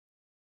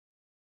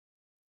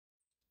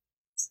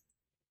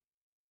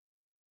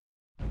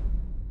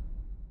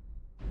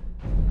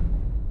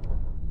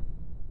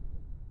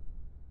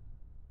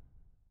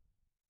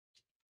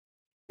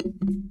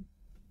Hey,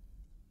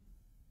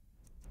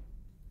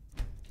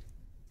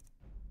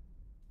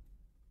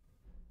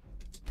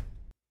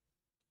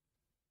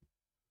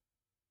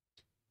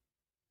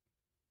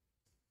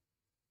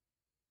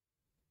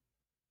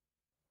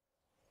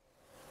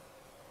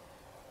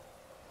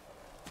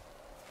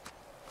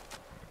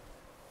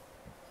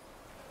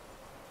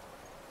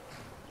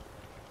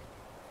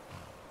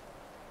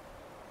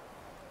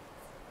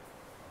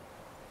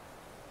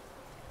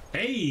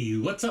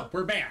 what's up?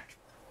 We're back.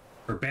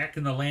 We're back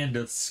in the land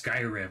of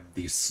Skyrim,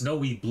 the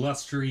snowy,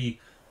 blustery,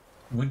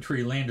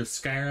 wintry land of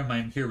Skyrim.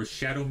 I'm here with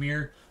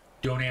Shadowmere.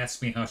 Don't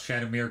ask me how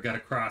Shadowmere got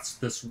across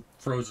this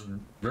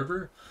frozen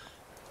river,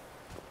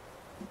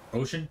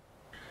 ocean.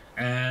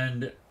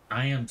 And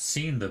I am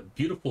seeing the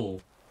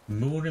beautiful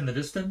moon in the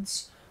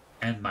distance,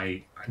 and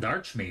the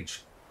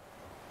Archmage's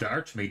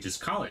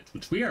college,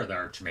 which we are the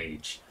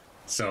Archmage.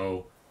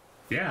 So,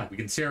 yeah, we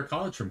can see our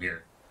college from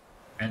here.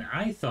 And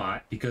I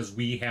thought, because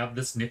we have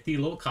this nifty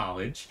little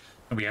college,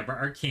 and we have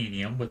our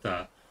Arcanium with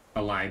a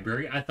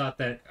library, I thought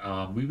that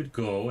we would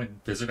go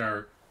and visit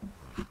our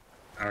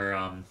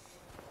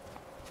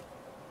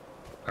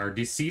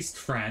deceased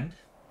friend,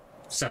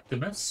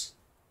 Septimus.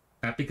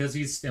 Not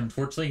because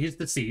unfortunately he's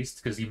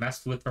deceased, because he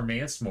messed with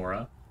Hermaeus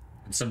Mora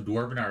and some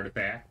dwarven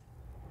artifact.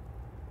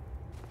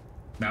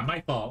 Not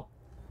my fault.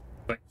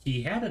 But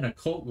he had an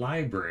occult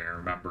library, I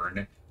remember,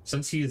 and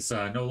since he's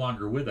no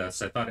longer with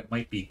us, I thought it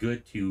might be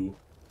good to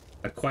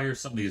acquire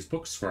some of these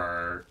books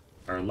for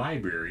our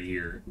library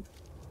here.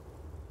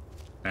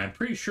 And I'm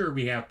pretty sure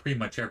we have pretty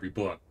much every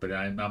book, but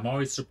I'm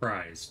always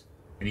surprised.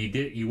 And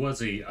he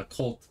was a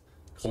occult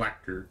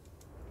collector.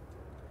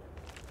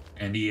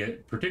 And he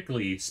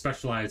particularly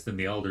specialized in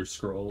the Elder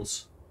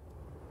Scrolls.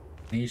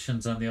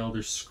 Nations on the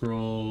Elder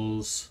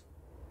Scrolls.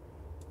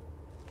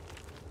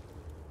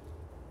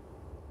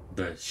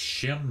 The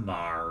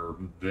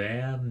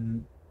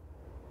Shimarvamedium?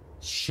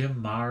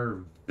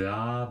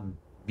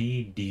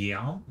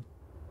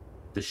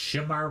 The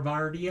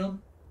Shimarvardium?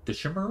 The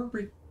Shimmerna?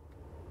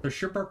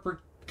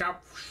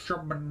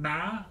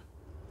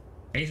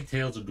 Ancient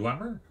Tales of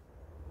Dwemer?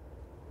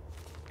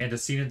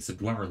 Antecedents of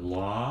Dwemer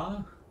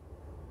Law?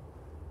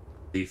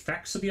 The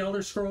Effects of the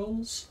Elder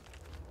Scrolls?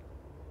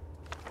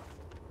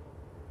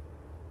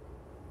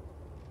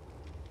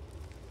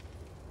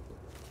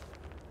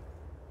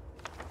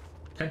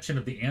 Tension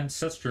of the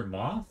Ancestor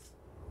Moth?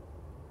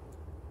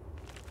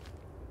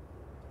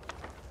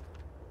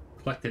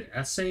 Collected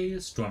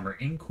Essays, Dwemer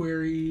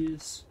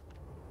Inquiries,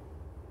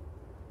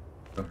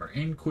 Dwemer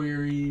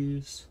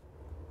Inquiries,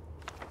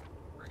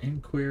 Dwemer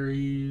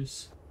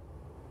Inquiries.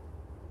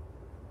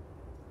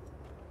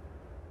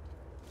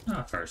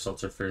 Fire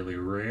salts are fairly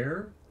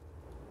rare.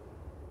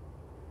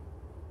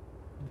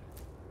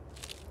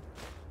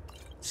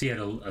 See, he had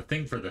a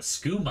thing for the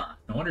skooma.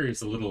 No wonder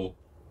he's a little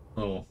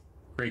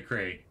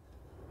cray-cray.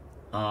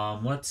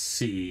 Let's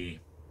see.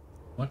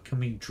 What can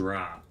we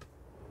drop?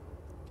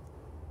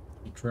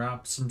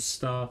 Drop some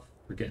stuff.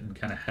 We're getting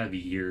kind of heavy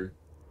here.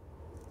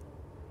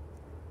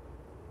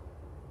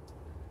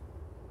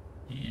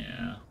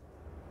 Yeah.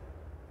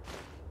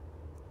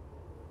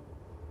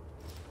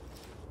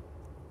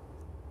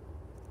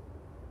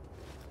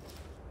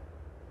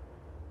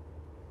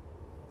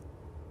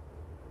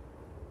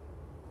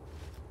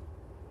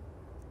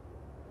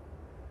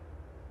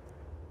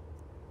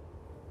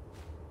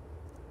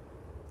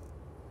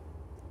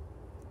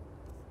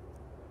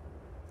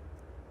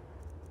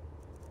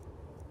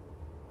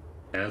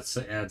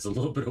 That adds a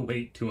little bit of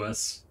weight to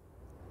us.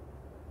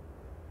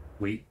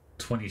 Weight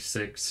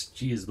 26.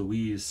 Jeez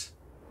Louise.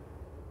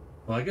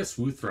 Well, I guess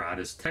Wuthrod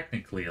is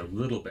technically a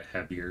little bit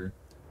heavier.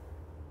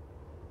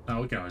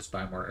 Oh, we can always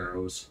buy more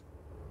arrows.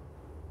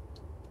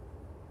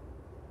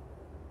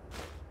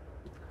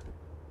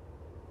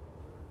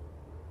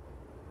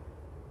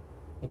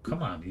 Oh,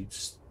 come on, you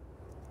just...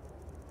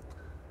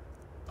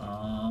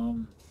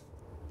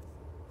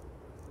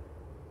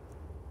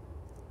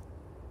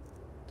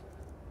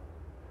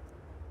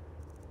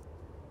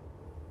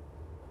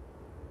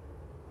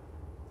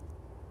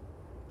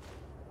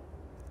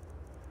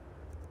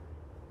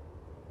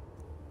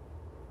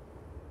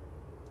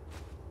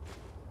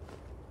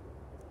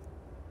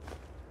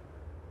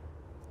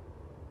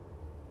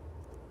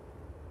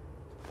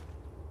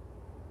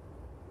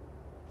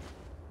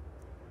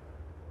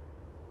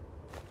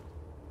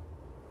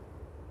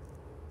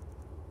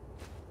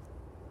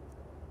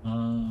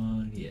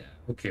 yeah.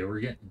 Okay, we're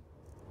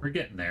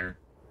getting there.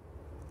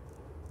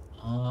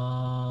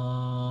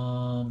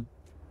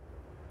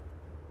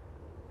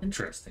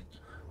 Interesting.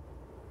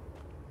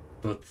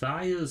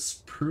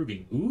 Bothia's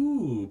Proving.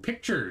 Ooh,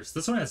 pictures.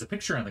 This one has a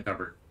picture on the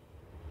cover.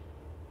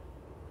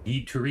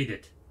 Need to read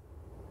it.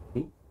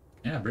 Ooh,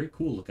 yeah, very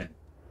cool looking.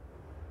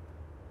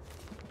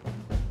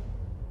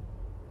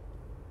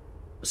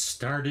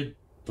 Started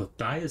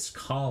Bothia's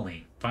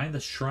Calling. Find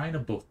the Shrine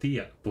of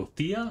Bothia.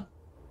 Bothia?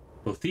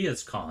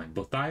 Bothia's Calling.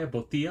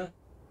 Bothia?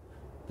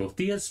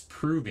 Bothia's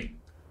Proving.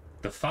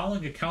 The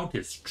following account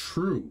is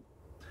true.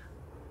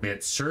 May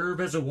it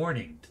serve as a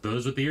warning to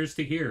those with ears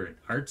to hear and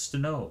hearts to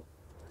know.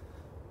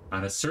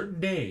 On a certain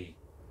day,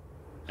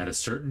 at a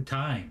certain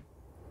time,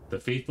 the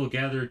faithful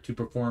gathered to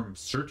perform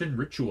certain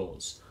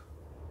rituals,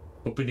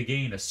 hoping to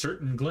gain a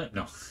certain glimpse.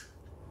 No,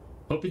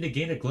 hoping to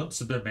gain a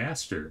glimpse of their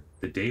master.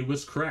 The day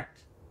was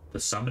correct, the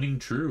summoning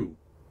true,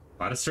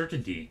 without a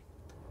certainty.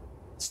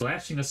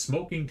 Slashing a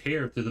smoking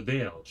tear through the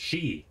veil,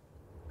 she,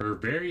 her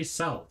very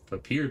self,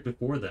 appeared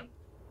before them,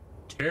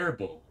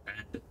 terrible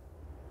and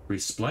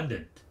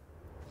resplendent.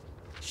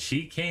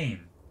 She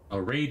came,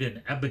 arrayed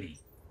in ebony,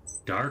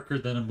 darker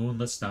than a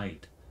moonless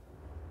night,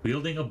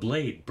 wielding a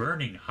blade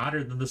burning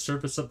hotter than the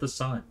surface of the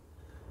sun.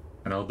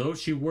 And although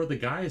she wore the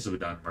guise of a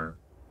Dunmer,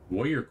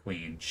 warrior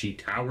queen, she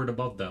towered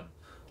above them,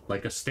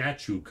 like a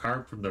statue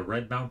carved from the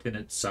Red Mountain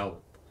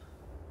itself.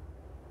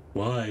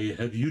 "Why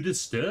have you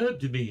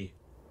disturbed me?"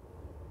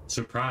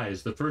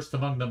 Surprised, the first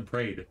among them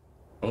prayed,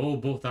 "O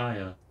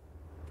Bothia,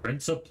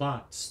 Prince of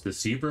Plots,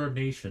 Deceiver of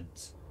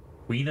Nations,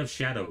 Queen of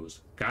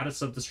Shadows,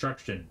 Goddess of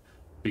Destruction,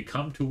 we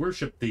come to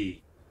worship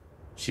thee."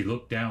 She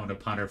looked down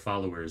upon her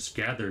followers,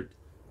 gathered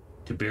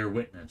to bear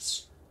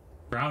witness.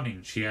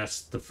 Frowning, she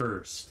asked the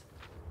first,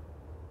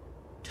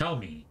 "Tell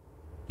me,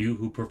 you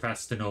who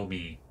profess to know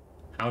me,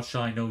 how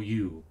shall I know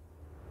you?"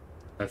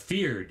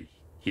 "Afeared,"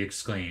 he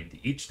exclaimed,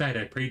 "each night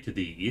I pray to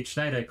thee, each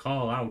night I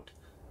call out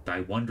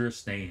thy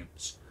wondrous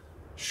names.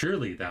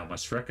 Surely thou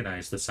must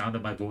recognize the sound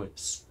of my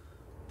voice,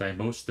 thy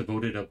most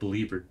devoted of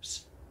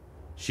believers."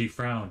 She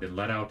frowned and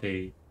let out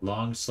a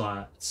long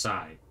sigh.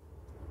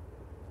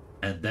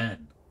 And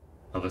then,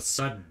 of a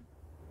sudden,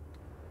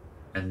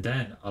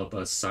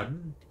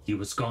 he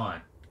was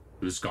gone.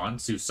 He was gone,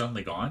 so he was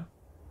suddenly gone.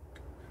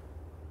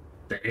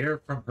 The air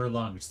from her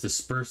lungs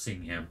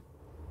dispersing him.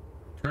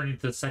 Turning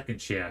to the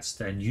second, she asked,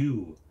 "And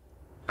you,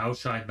 how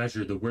shall I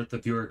measure the worth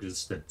of your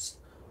existence?"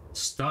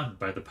 Stunned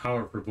by the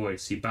power of her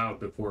voice, he bowed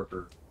before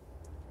her.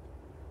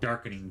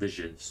 Darkening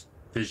visions.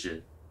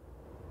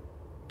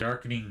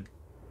 Darkening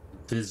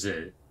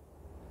visions.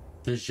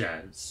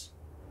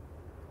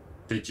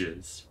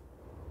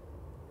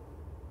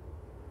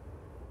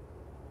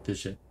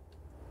 Vision.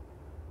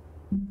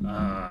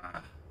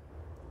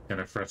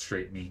 Gonna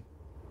frustrate me.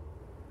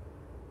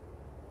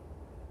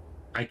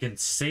 I can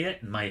say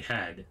it in my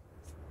head.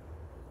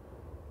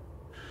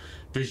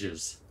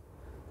 Visions.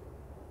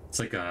 It's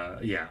like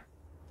yeah.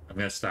 I'm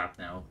gonna stop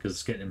now because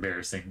it's getting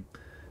embarrassing.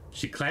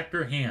 She clapped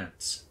her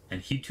hands,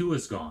 and he too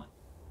is gone.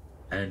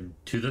 And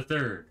to the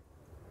third,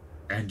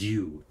 "And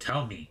you,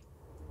 tell me,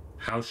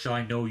 how shall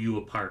I know you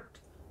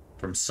apart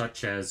from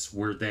such as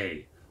were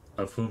they,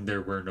 of whom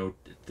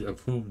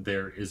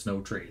there is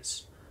no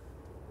trace?"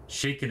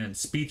 Shaken and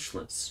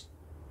speechless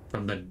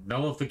from the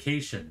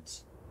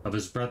nullifications of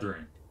his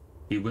brethren,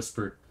 he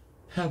whispered,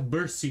 "Have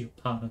mercy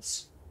upon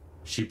us."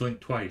 She blinked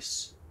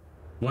twice.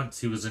 Once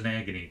he was in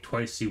agony,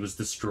 twice he was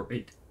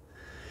destroyed.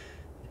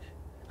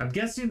 I'm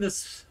guessing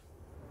this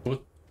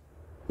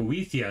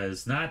Boethia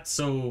is not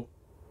so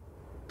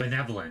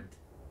benevolent.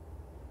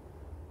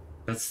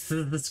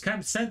 That's kind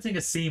of sensing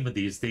a theme with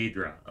these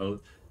Daedra,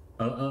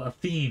 a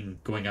theme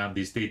going on with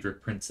these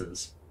Daedric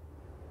princes.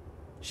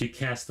 She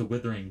cast a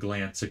withering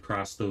glance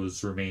across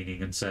those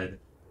remaining and said,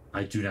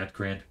 "I do not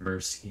grant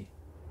mercy."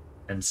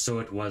 And so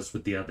it was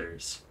with the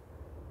others.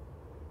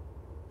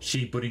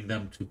 She putting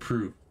them to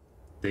proof,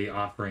 they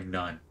offering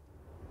none.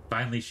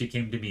 Finally she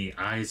came to me,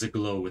 eyes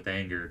aglow with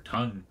anger,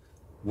 tongue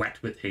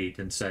wet with hate,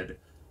 and said,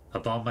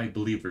 "Of all my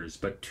believers,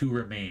 but two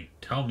remain.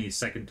 Tell me,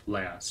 second to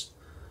last,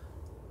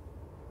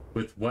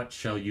 with what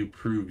shall you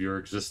prove your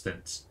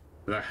existence?"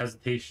 Without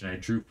hesitation I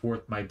drew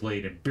forth my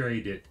blade and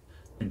buried it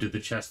into the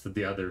chest of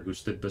the other who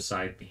stood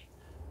beside me.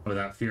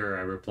 Without fear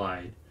I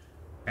replied,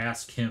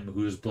 "Ask him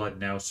whose blood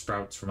now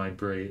sprouts from my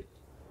braid.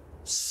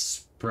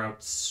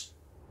 Sprouts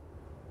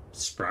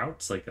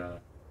like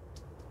a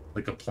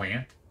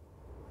plant,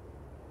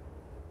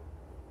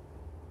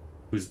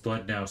 whose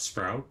blood now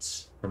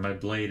sprouts from my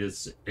blade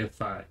is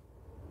if I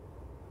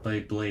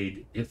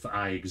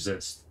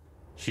exist."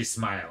 She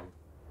smiled,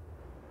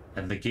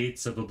 and the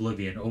gates of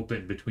oblivion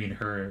opened between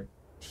her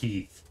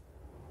teeth.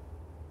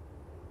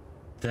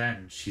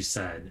 Then she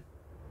said,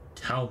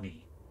 "Tell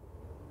me,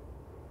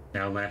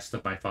 now last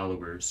of my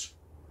followers,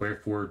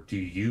 wherefore do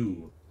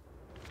you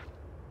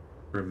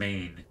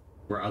remain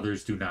where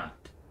others do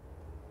not?"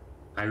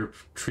 I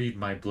retrieved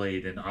my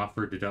blade and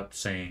offered it up,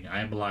 saying,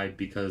 "I am alive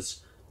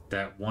because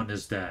that one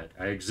is dead.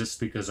 I exist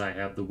because I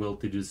have the will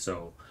to do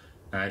so,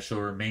 and I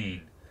shall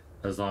remain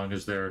as long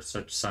as there are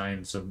such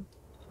signs of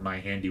my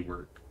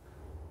handiwork,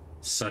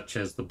 such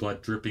as the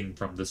blood dripping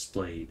from this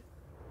blade."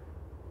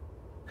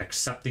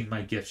 Accepting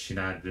my gift, she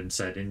nodded and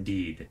said,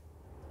 "Indeed,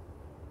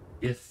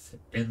 if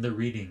in the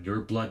reading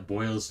your blood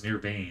boils in your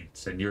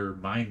veins and your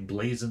mind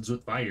blazons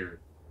with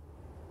fire,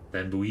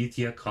 then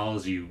Boethia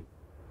calls you.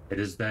 It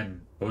is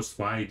then most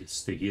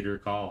wise to heed her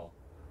call.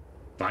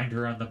 Find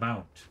her on the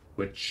mount,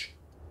 which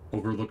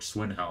overlooks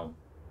Swinhelm.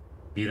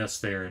 Meet us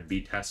there and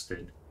be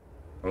tested."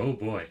 Oh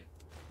boy.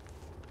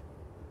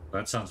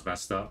 That sounds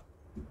messed up.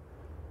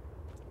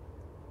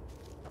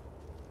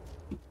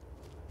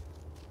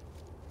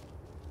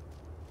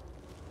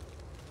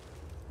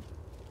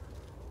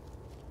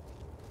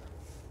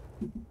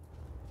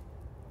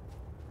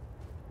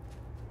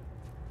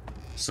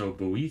 So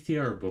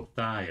Boethia or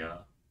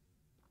Bothia?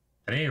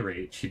 At any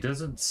rate, she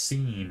doesn't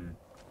seem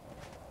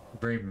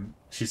very...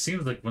 She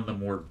seems like one of the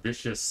more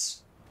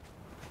vicious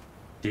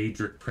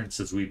Daedric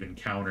princes we've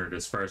encountered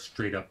as far as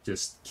straight up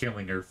just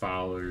killing her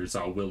followers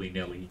all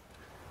willy-nilly.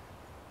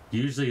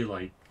 Usually,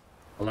 like,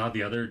 a lot of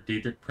the other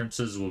Daedric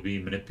princes will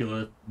be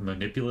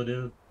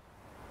manipulative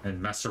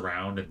and mess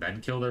around and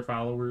then kill their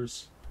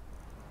followers.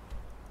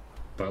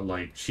 But,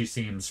 like, she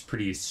seems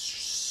pretty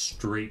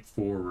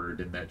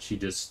straightforward in that she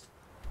just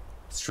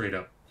straight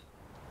up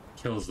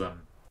kills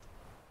them,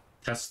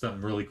 tests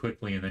them really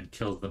quickly, and then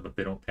kills them if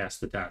they don't pass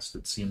the test.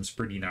 It seems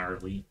pretty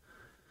gnarly.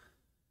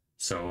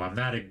 So I'm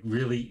not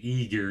really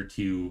eager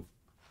to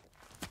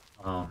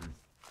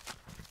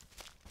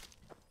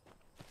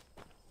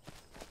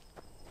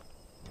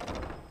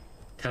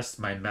test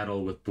my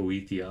mettle with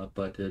Boethia,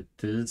 but it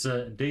is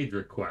a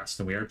Daedric quest,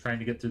 and we are trying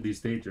to get through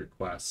these Daedric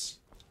quests.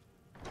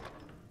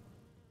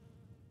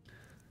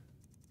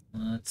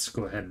 Let's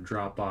go ahead and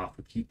drop off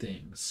a few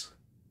things.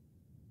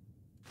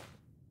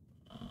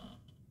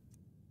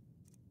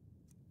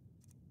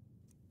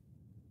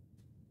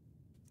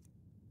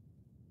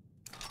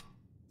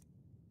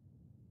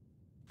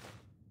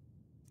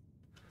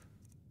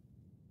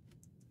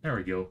 There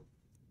we go.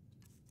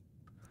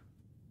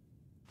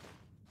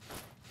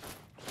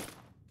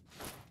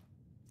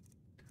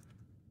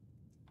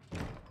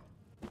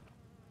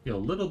 Feel a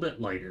little bit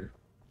lighter.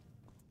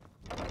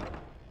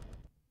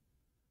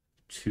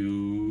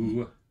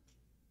 To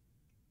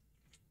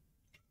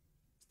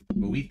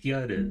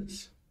Boethia it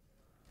is.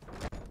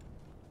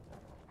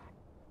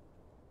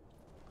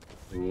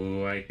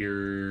 Oh, I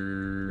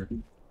hear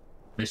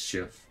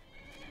mischief.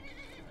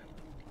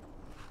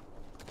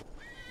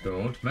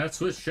 Don't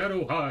mess with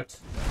Shadowheart.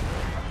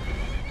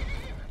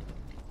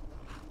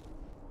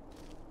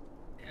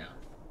 Yeah.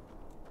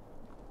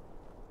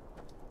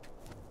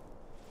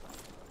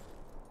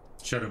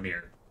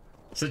 Shadowmere.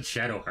 I said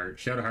Shadowheart.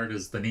 Shadowheart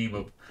is the name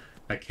of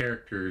a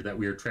character that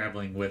we are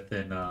traveling with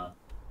in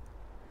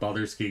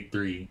Baldur's Gate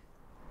 3.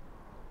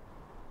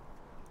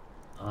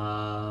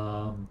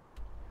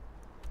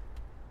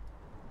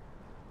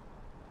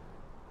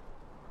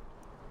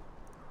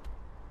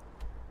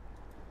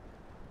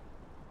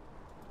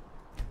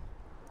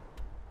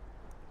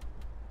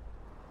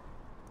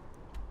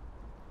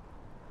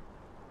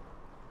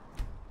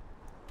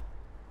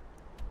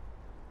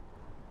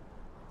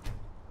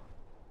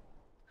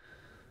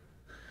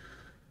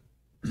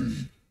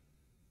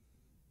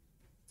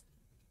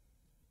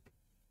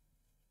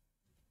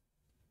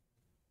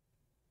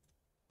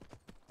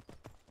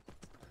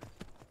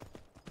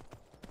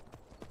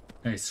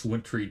 Nice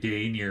wintry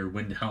day near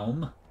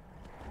Windhelm.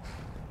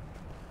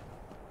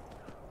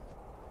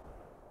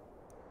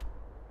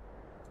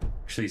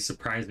 Actually,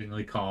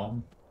 surprisingly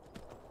calm.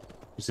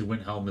 Usually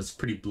Windhelm is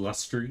pretty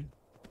blustery.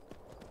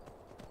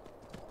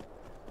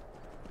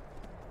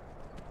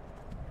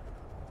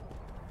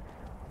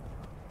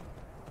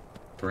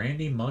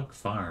 Brandy Mug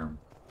Farm.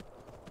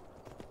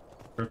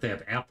 Or if they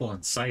have apple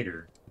and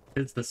cider.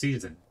 It's the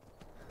season.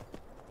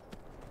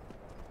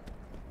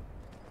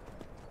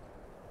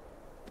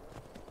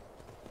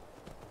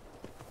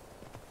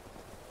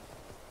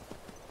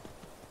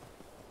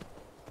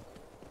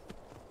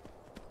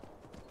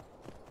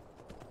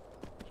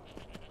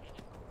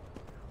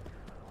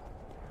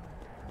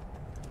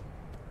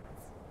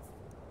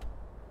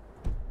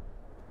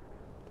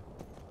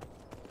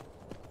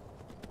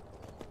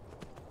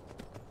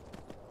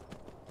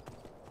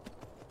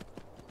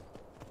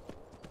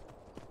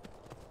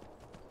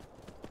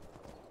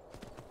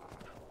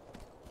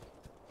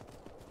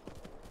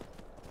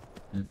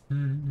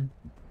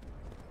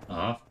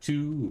 Off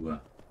to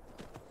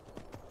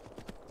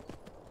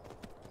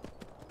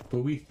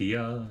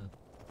Boethia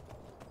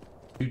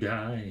to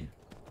die.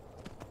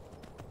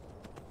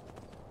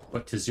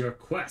 What is your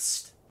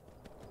quest?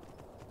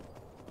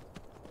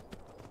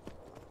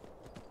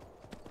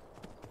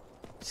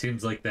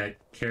 Seems like that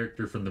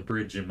character from the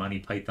bridge in Monty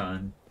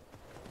Python.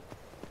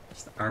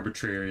 Just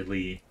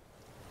arbitrarily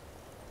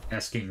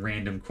asking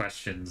random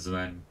questions and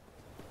then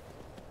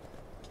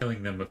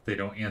killing them if they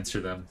don't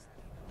answer them.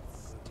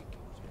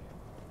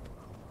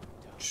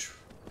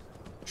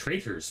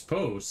 Traitor's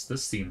Post?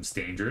 This seems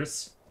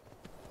dangerous.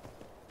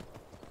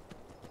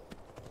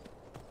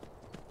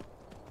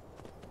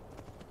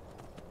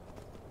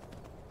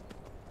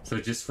 So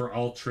just for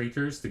all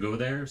traitors to go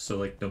there? So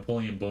like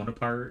Napoleon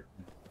Bonaparte,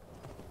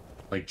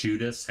 like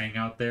Judas hang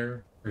out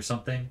there or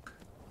something?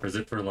 Or is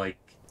it for like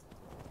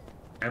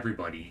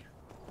everybody?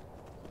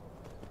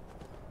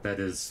 That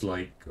is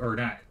like, or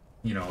not,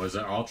 you know, is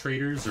it all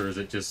traitors or is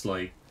it just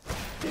like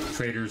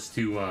traitors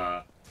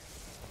to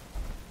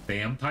the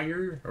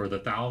Empire or the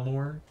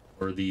Thalmor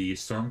or the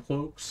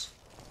Stormcloaks?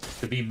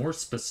 To be more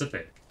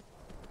specific.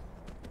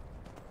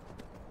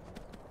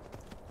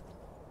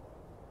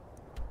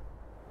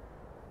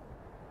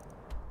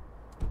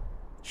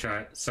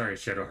 Sorry,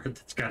 Shadowheart,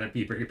 that's gotta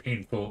be very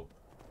painful.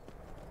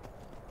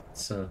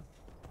 It's a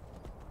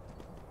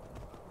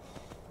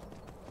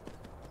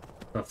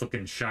rough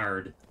looking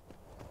shard.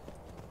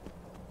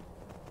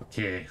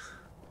 Okay.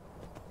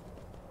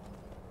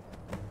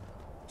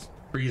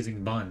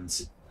 Freezing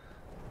buns.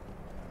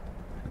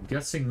 I'm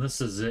guessing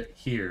this is it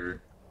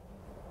here.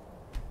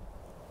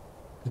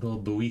 Little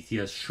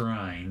Boethia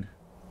shrine.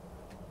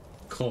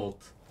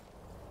 Cult.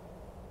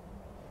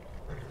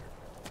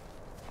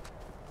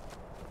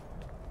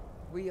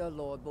 We are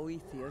Lord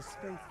Boethia's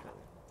faithful.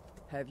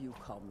 Have you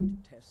come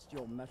to test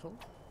your mettle?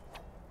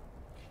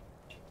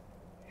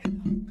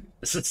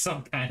 This is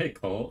some kind of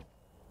cult.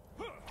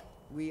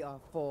 We are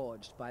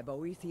forged by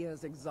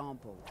Boethia's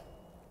example.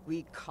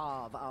 We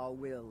carve our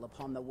will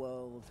upon the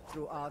world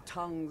through our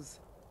tongues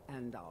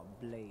and our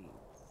blades.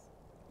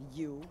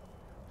 You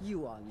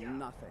are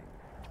nothing.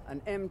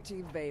 An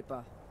empty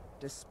vapor,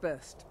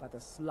 dispersed by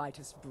the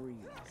slightest breeze.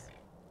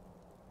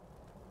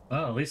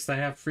 Well, at least I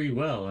have free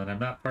will, and I'm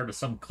not part of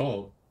some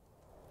cult.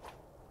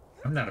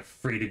 I'm not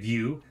afraid of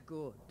you.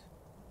 Good.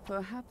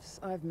 Perhaps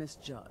I've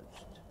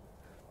misjudged.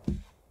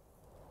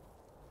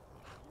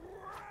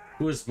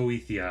 Who is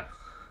Boethia?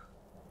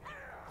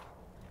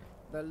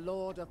 The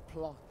Lord of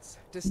Plots,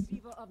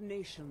 Deceiver of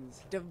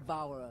Nations,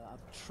 Devourer of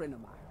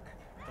Trinomac,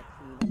 the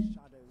Queen of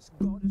Shadows,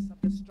 Goddess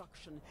of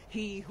Destruction,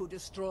 he who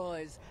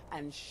destroys,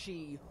 and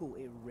she who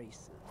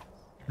erases.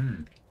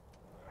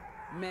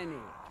 Many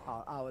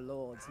are our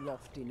Lord's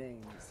lofty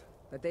names,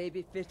 but they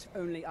befit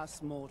only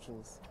us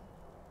mortals.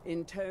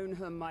 Intone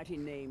her mighty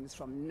names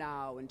from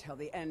now until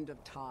the end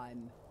of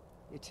time.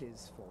 It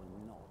is for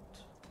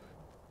naught.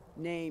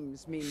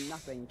 Names mean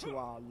nothing to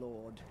our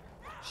Lord.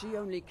 She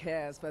only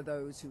cares for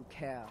those who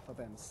care for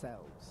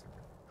themselves,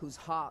 whose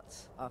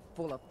hearts are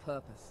full of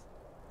purpose,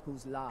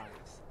 whose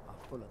lives are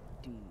full of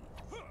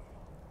deeds.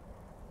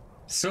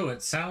 So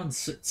it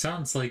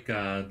sounds like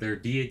their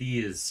deity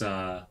is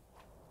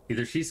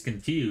either she's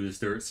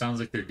confused, or it sounds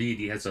like their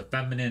deity has a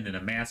feminine and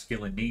a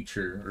masculine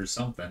nature or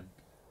something.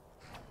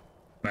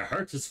 My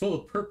heart is full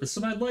of purpose,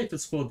 and my life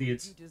is full of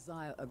deeds. You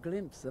desire a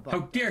glimpse of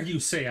How dare you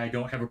say I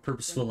don't have a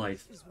purposeful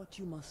life? This is what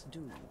you must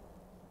do.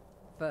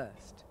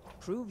 First,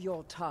 prove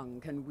your tongue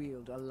can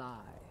wield a lie.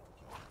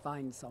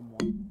 Find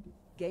someone,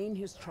 gain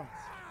his trust,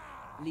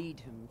 lead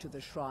him to the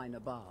shrine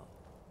above.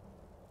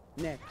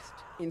 Next,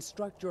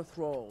 instruct your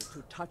thrall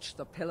to touch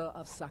the pillar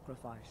of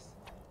sacrifice.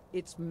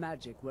 Its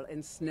magic will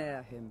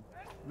ensnare him,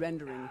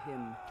 rendering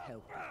him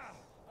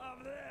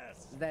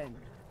helpless. Then,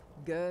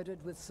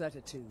 girded with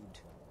certitude,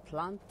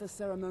 plant the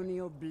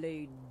ceremonial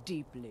blade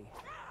deeply,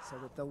 so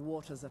that the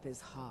waters of his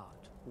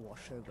heart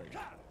wash over you.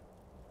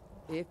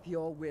 If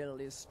your will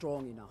is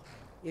strong enough,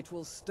 it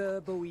will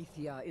stir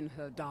Boethia in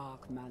her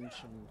dark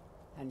mansion,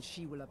 and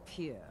she will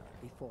appear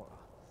before us.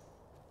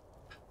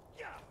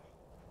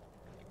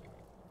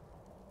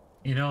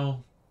 You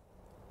know,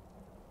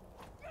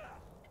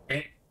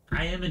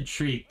 I am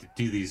intrigued to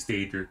do these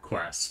Daedric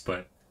quests,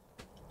 but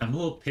I'm a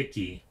little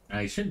picky.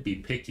 I shouldn't be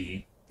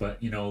picky,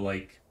 but, you know,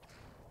 like,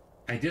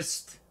 I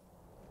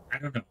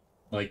don't know.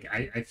 Like,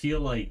 I feel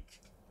like...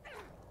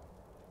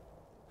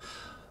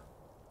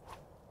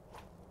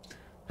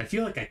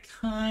 I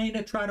kind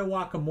of try to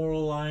walk a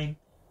moral line.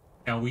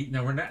 Now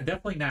we're not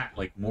definitely not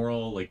like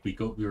moral. Like we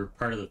were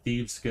part of the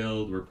Thieves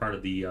Guild. We're part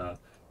of the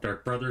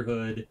Dark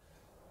Brotherhood.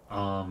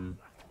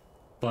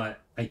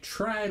 But I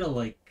try to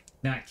like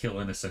not kill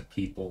innocent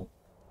people,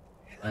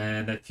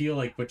 and I feel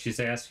like what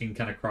she's asking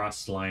kind of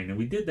crossed the line. And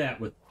we did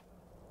that with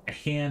a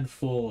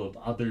handful of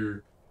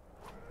other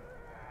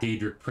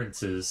Daedric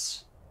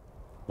princes,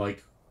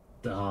 like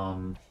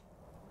one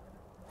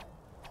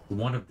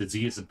of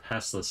Disease and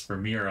Pestilence for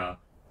Mira,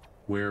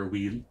 where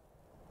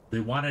they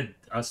wanted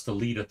us to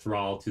lead a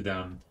thrall to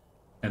them,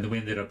 and then we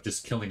ended up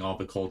just killing all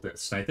the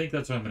cultists. And I think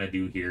that's what I'm going to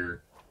do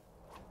here.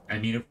 I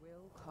mean, if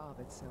Will carve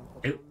itself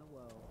upon the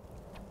world.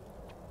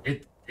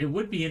 it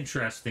would be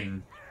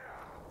interesting.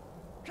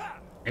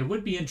 It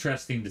would be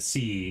interesting to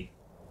see,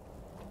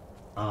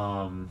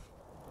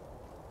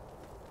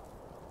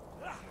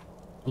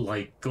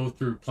 like go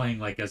through playing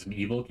like as an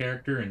evil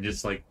character and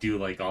just like do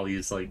like all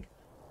these like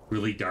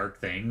really dark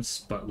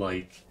things, but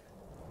like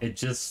it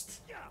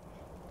just,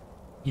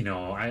 you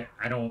know, I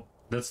don't,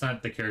 that's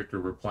not the character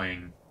we're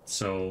playing.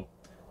 So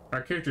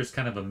our character is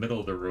kind of a middle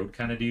of the road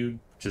kind of dude,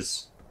 which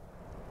is,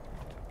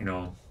 you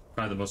know,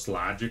 probably the most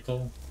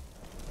logical.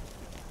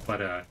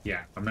 But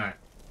yeah, I'm not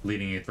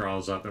leading any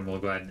thralls up, and we'll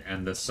go ahead and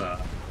end this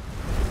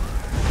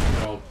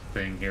whole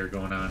thing here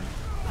going on.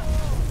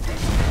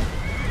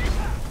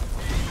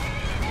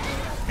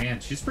 Man,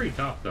 she's pretty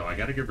tough though, I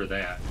gotta give her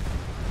that.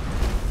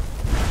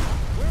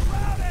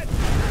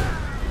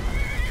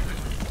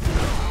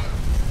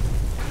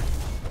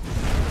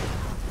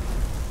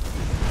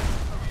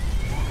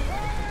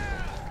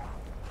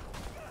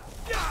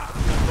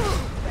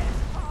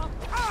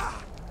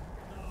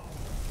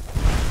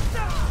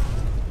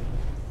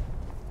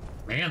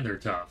 Man, they're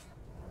tough.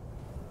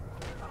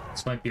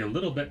 This might be a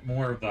little bit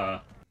more of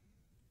a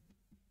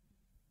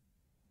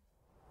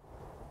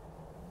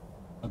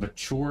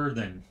chore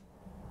than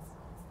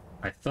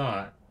I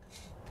thought.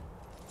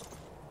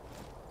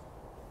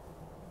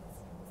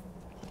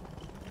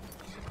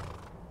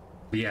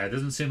 But yeah, it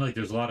doesn't seem like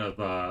there's a lot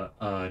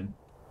of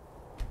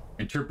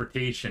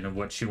interpretation of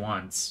what she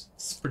wants.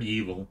 It's pretty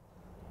evil.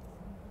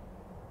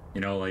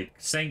 You know, like,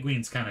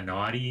 Sanguine's kind of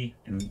naughty,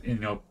 and, you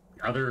know,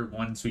 other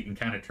ones we can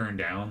kind of turn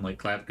down, like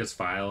Clavicus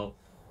File.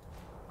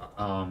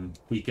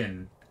 We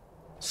can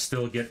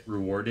still get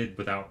rewarded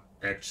without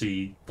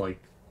actually,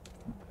 like,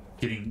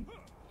 getting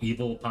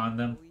evil upon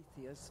them.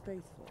 Boethius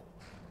faithful,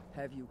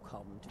 have you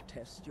come to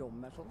test your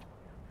mettle?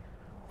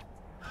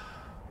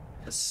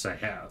 Yes, I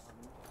have.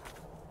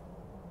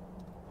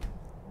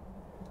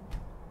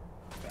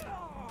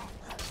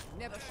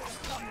 Never should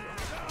have come here.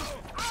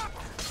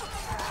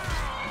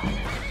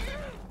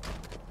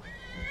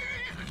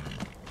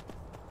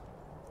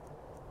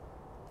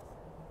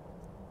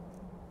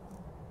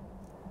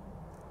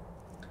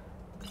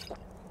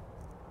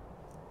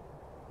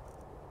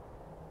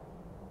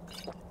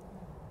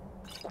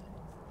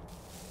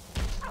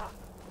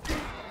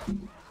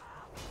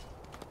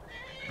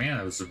 Man,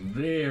 that was a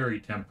very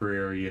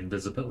temporary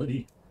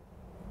invisibility.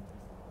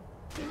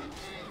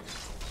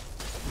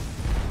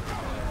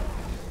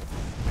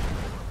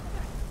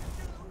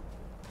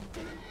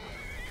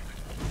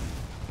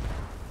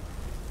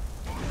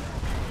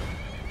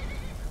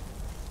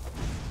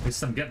 At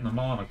least I'm getting them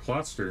all in a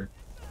cluster.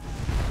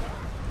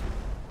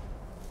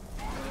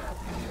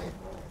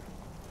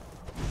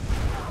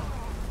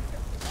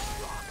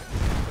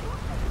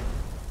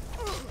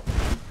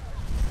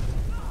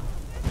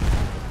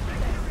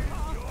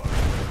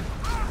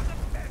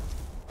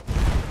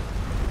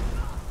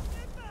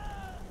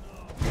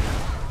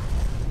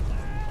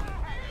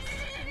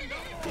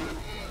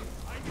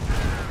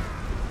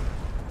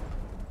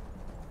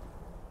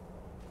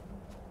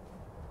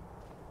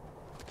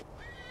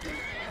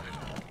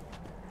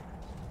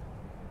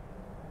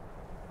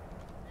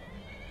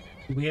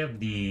 We have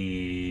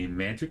the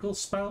magical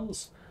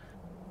spells.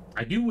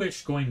 I do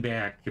wish going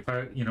back, if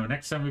I, you know,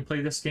 next time we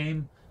play this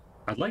game,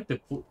 I'd like to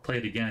play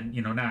it again,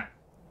 you know, not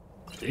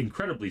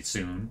incredibly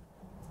soon,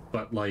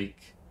 but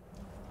like,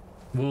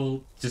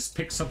 we'll just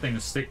pick something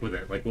to stick with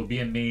it. Like, we'll be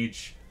a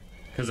mage,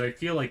 because I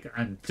feel like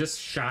I'm just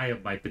shy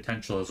of my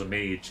potential as a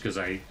mage, because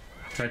I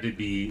tried to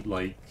be,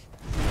 like,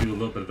 do a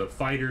little bit of the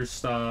fighter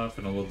stuff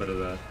and a little bit of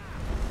the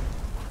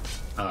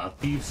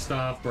thief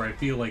stuff, where I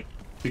feel like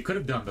we could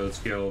have done those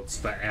guilds,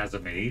 but as a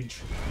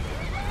mage.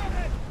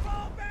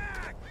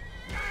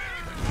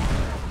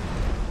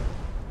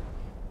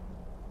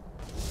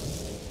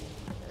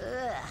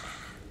 Ugh.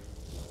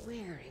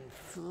 Wearing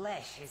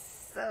flesh is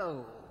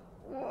so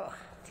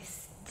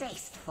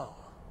distasteful.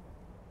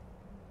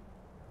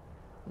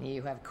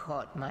 You have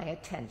caught my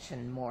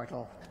attention,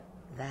 mortal.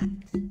 That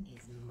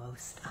is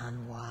most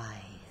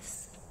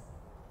unwise.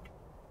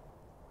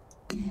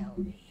 Tell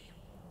me,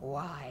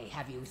 why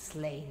have you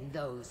slain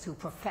those who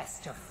profess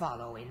to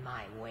follow in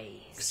my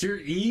ways? 'Cause you're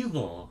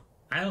evil.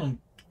 I don't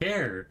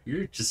care.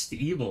 You're just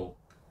evil.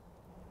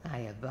 I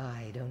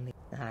abide only.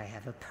 I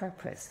have a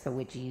purpose for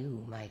which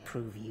you might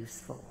prove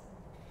useful.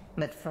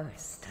 But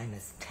first, I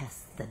must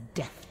test the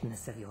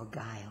deftness of your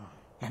guile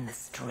and the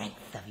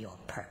strength of your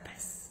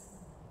purpose.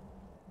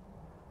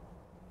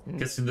 I'm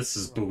guessing this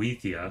is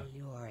Boethia.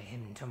 Lure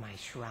him to my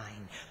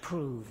shrine.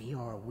 Prove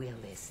your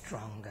will is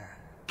stronger.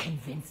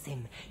 Convince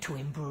him to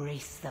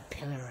embrace the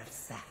pillar of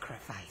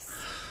sacrifice.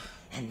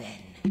 And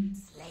then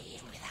slay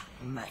him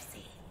without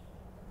mercy.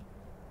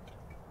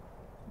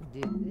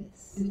 Do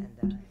this, and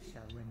I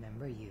shall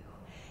remember you,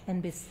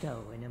 and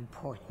bestow an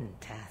important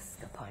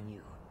task upon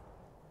you.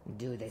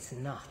 Do this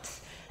not,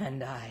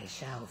 and I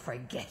shall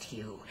forget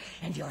you,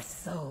 and your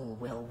soul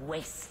will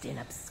waste in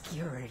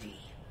obscurity.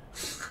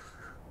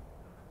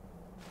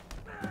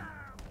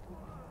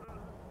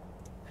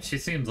 She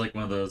seems like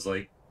one of those,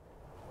 like,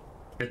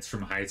 kids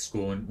from high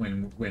school, and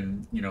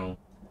when you know,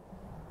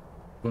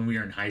 when we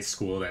were in high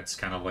school, that's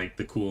kind of like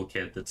the cool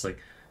kid that's like,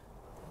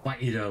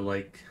 want you to,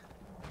 like,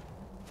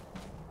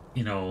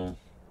 you know,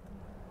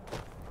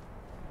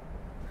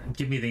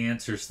 give me the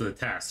answers to the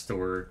test,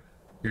 or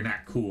you're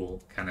not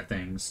cool kind of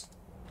things.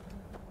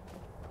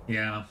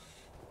 Yeah.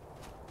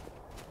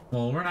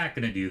 Well, we're not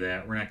going to do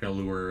that. We're not going to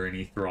lure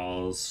any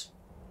thralls.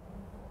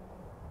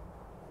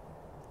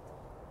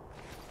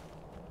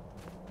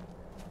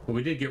 But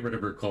we did get rid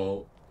of her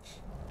cult.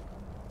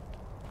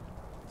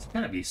 There's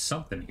got to be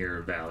something here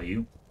of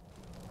value.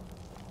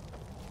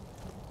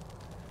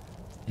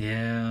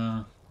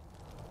 Yeah.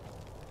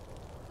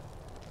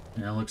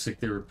 Yeah, looks like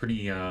they were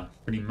pretty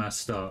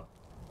messed up.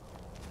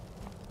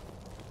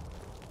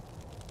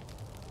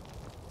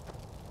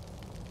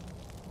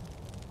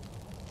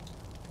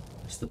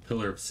 There's the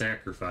pillar of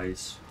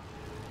sacrifice.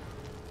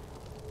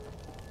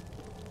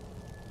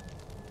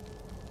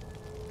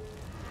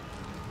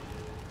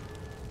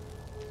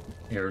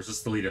 Yeah, there's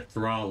just to lead a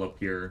thrall up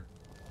here.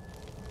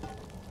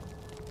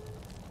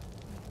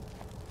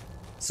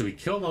 So we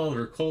killed all of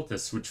her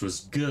cultists, which was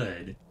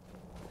good.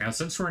 Now,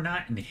 since we're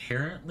not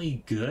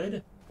inherently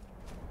good,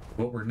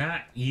 but we're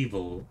not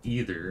evil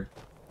either,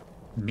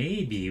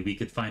 maybe we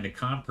could find a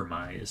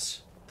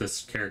compromise,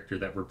 this character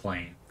that we're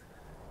playing.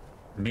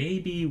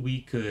 Maybe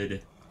we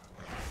could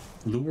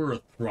lure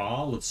a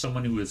thrall of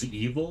someone who is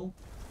evil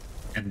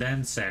and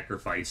then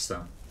sacrifice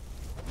them.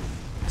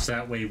 So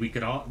that way we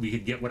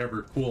could get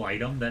whatever cool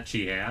item that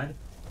she had,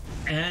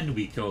 and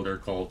we killed her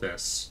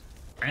cultists,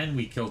 and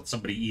we killed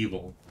somebody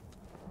evil,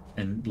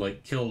 and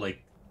like kill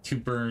like 2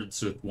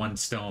 birds with 1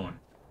 stone,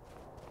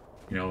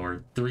 you know,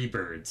 or 3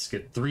 birds,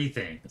 get 3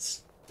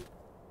 things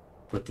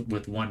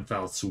with 1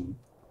 foul swoop.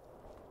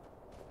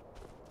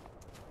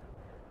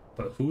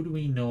 But who do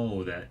we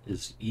know that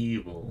is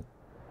evil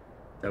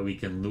that we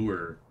can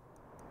lure?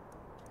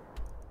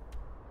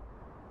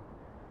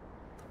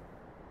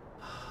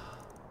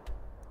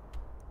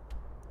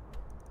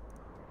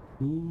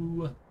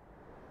 Who?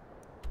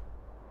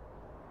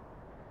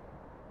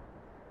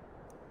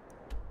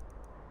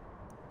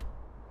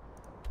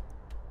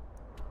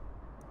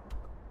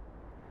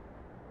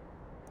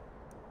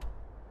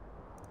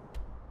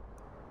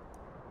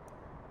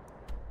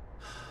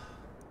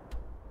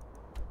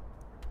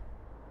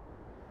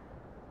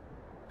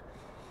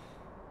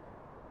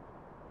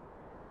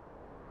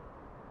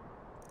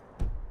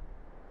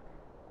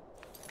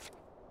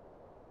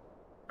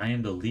 I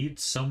am to lead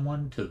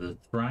someone to the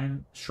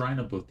shrine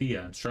of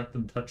Bothia. Instruct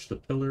them to touch the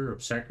pillar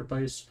of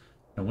sacrifice,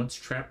 and once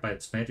trapped by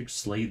its magic,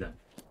 slay them.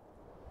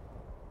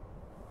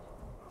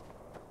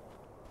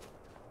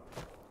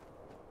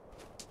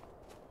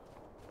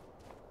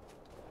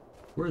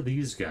 Where are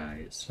these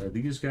guys? Are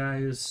these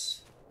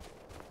guys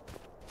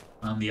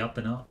on the up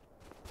and up?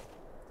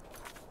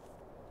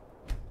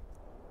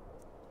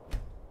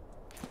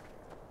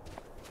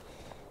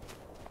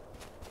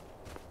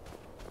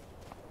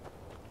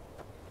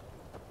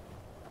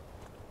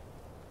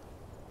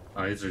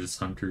 Oh, these are just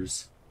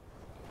hunters.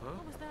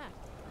 What was that?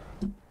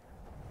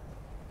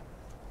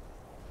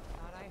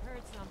 Thought I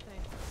heard something.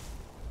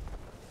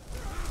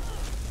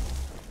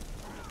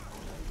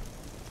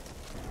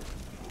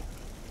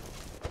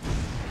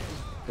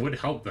 It would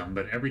help them,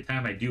 but every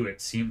time I do,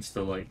 it seems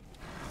to like...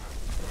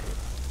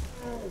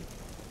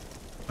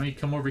 Why don't you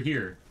come over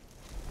here?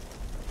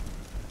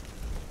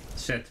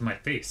 Say it to my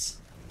face.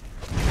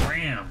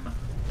 Ram!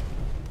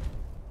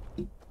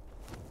 Yeah,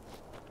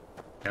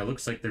 it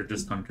looks like they're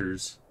just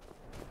hunters.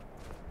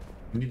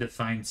 We need to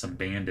find some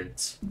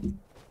bandits.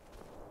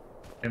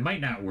 It might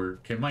not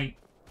work. It might...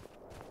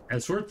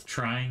 It's worth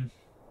trying.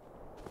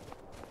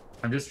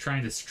 I'm just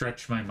trying to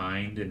stretch my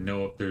mind and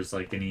know if there's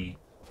like any...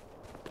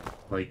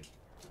 Like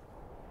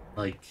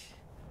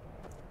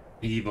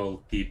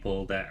evil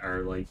people that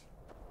are like...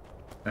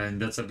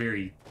 And that's a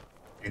very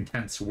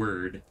intense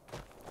word.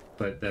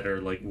 But that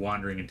are like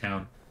wandering in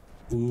town.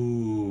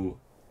 Ooh.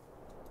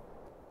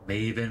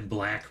 Maven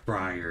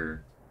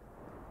Blackbriar.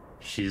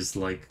 She's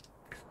like...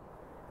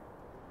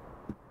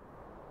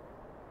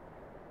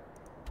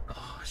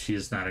 Oh, she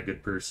is not a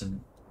good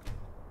person.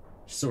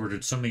 She's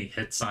ordered so many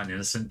hits on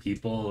innocent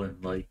people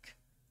and like...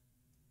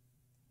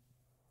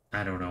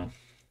 I don't know.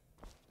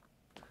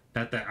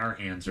 Not that our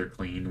hands are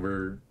clean.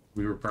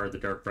 We were part of the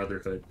Dark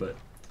Brotherhood, but...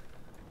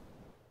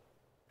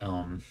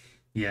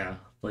 Yeah,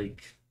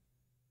 like...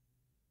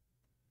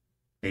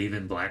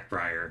 Maven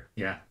Blackbriar.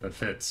 Yeah, that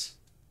fits.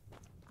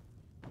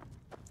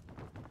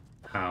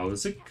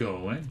 How's it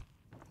going?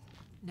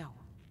 No.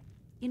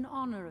 In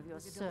honor of your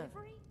service,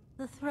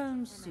 the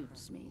throne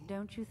suits me,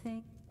 don't you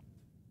think?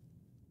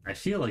 I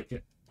feel like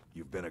it.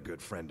 You've been a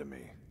good friend to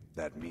me.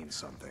 That means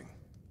something.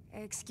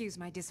 Excuse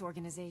my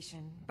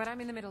disorganization, but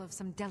I'm in the middle of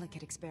some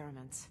delicate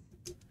experiments.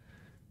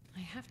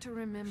 I have to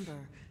remember.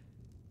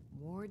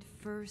 Ward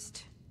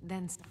first,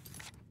 then...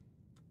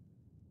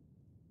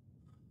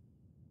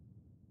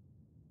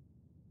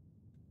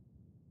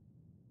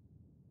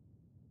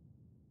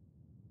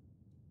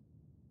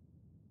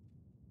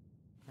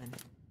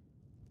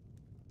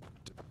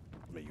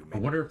 I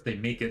wonder if they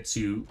make it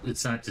so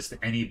it's not just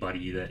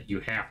anybody that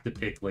you have to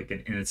pick like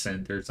an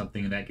innocent or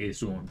something. In that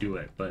case, we won't do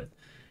it. But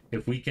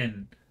if we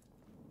can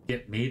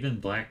get Maven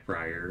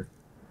Blackbriar,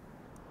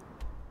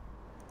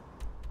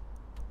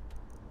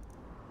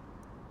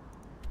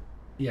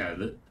 yeah,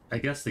 I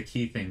guess the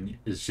key thing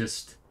is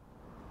just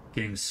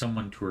getting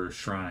someone to her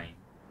shrine.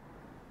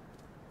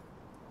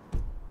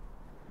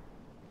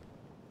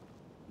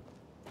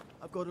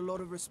 I've got a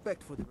lot of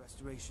respect for the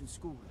Restoration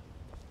School.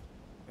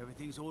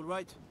 Everything's all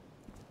right?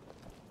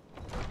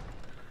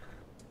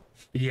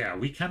 Yeah,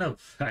 we kind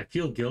of... I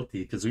feel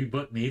guilty because we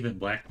put Maven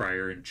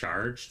Blackbriar in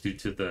charge due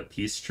to the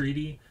peace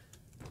treaty,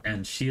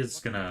 and she is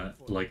gonna,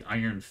 like,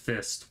 Iron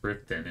Fist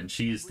Riften, and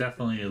she's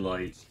definitely,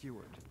 like...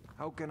 Steward,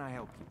 how can I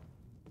help you?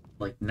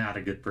 Like, not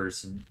a good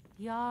person.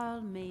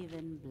 Jarl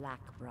Maven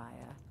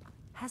Blackbriar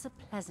has a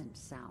pleasant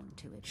sound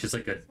to it. She's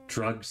like a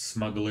drug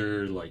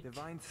smuggler, like...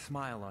 Divine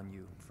smile on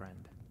you,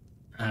 friend.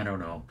 I don't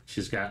know.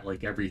 She's got,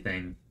 like,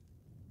 everything.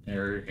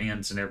 Her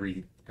hands in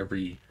every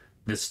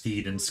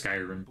misdeed in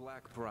Skyrim.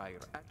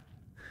 Blackbriar.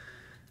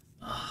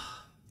 Let's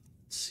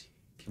see.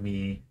 Can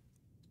we...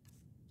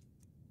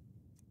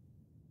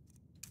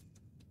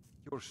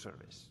 Your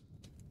service.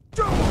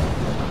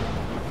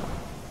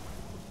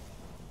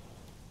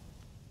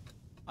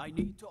 I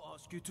need to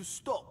ask you to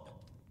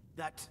stop.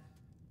 That...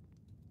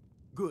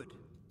 Good.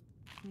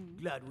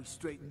 Glad we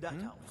straightened that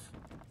out.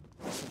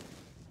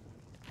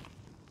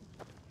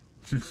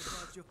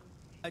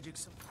 Magic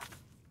some.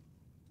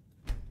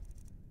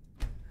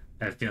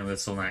 I have a feeling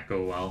this will not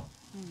go well.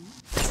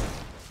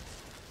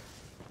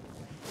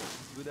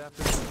 Good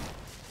afternoon.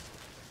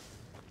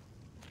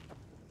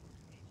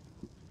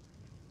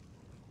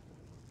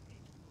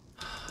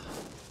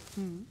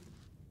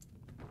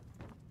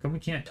 Come, we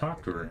can't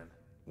talk to her.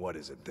 What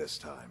is it this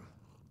time?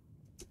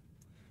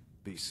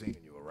 Be seeing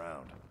you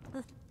around.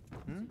 Suits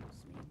me,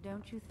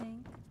 don't you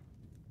think?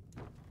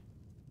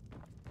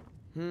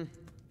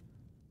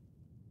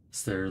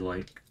 Is there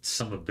like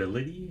some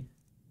ability?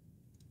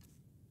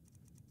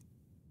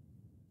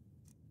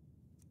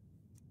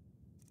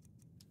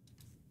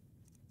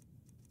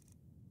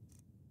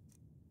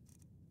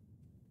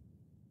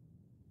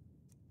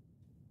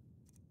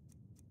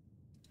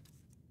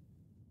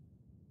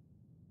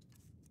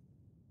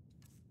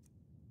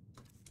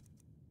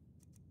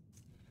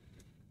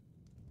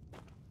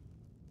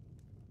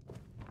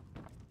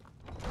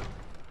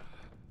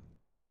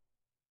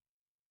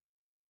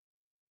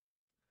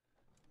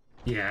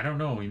 Yeah, I don't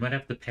know. We might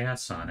have to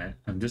pass on it.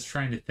 I'm just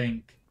trying to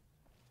think.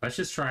 Let's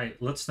just try.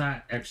 Let's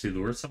not actually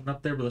lure someone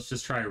up there, but let's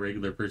just try a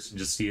regular person.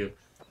 Just see if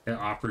it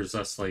offers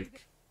us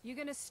like. You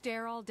gonna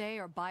stare all day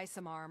or buy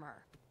some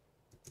armor?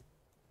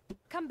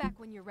 Come back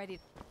when you're ready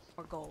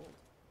for gold.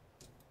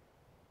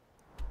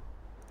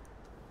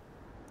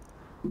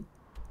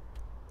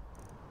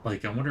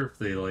 Like, I wonder if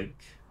they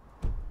like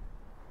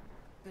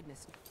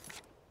Goodness.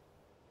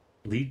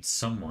 lead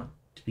someone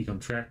to become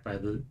tracked by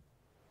the.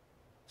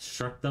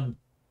 Struck them.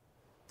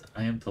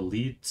 I am to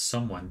lead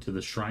someone to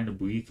the shrine of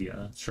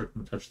Boethia. Struck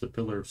them to touch the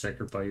pillar of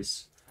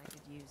sacrifice. I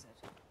could use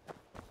it.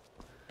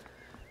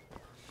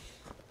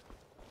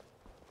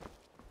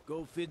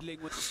 Go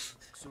fiddling with.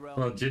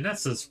 Well,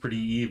 Janessa's pretty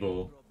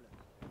evil.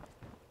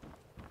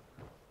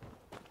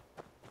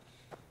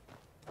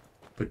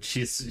 But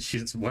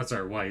she's was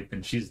our wife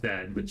and she's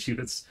dead, but she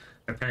was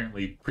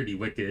apparently pretty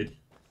wicked.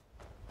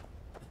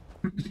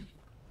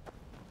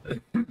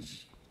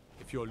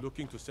 If you're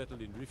looking to settle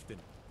in Riften,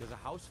 there's a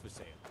house for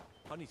sale.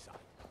 Honeyside.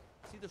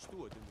 See the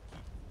steward in the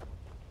keep.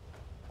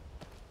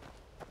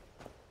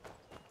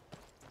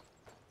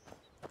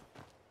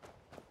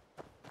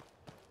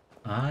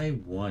 I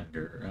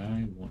wonder.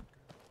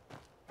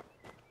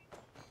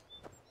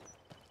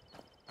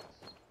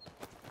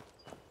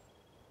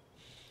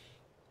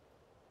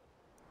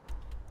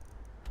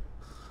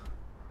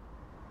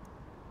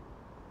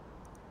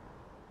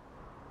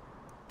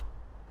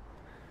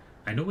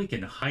 I know we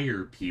can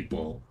hire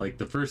people. Like,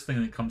 the first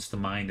thing that comes to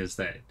mind is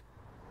that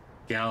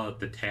gal at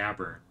the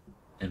tavern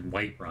in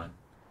Whiterun.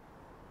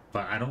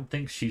 But I don't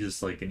think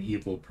she's, like, an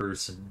evil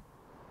person.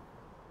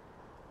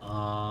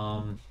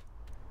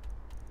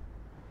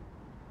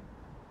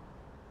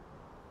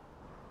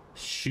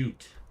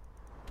 Shoot.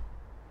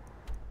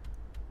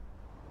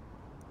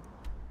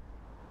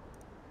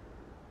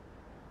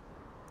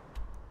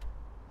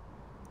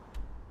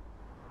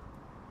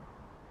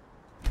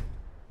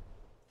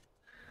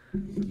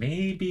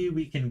 Maybe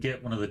we can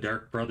get one of the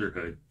Dark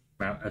Brotherhood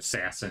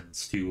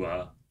assassins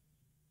to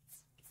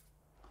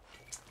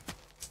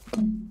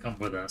come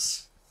with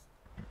us.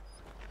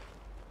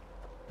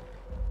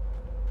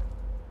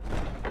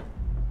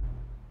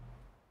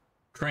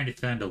 Trying to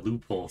find a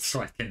loophole so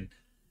I can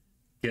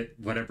get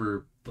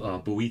whatever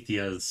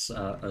Boethia's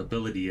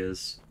ability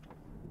is.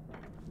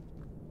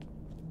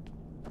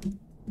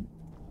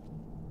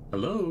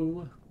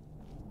 Hello?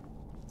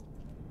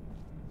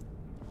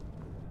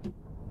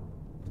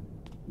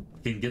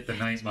 Can get the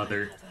Night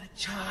Mother. The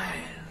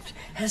child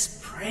has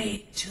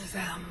prayed to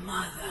their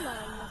mother.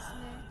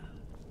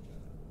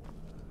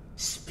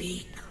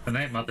 Speak. The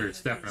Night Mother is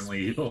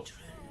definitely evil.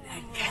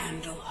 At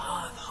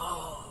Candlehearth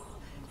Hall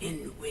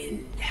in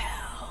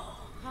Windhelm.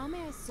 How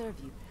may I serve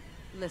you?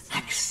 Listen.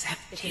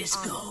 Accept his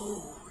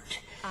gold,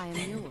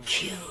 then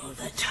kill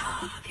the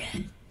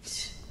target.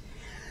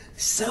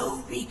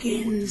 So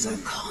begins a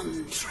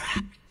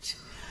contract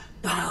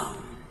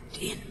bound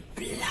in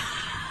blood.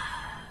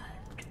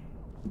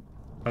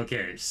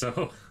 Okay,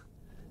 so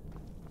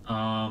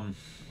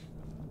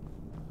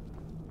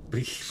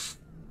we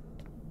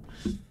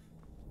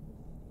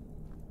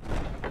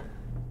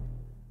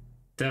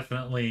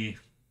definitely,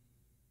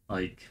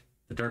 like,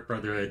 the Dark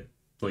Brotherhood,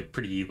 like,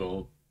 pretty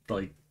evil.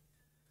 Like,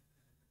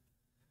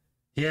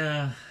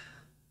 yeah,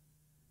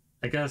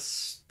 I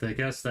guess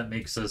that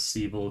makes us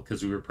evil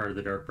because we were part of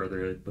the Dark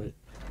Brotherhood, but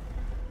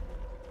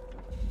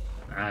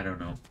I don't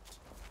know.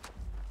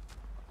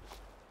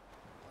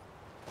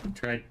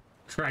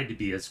 Tried to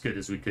be as good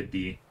as we could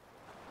be.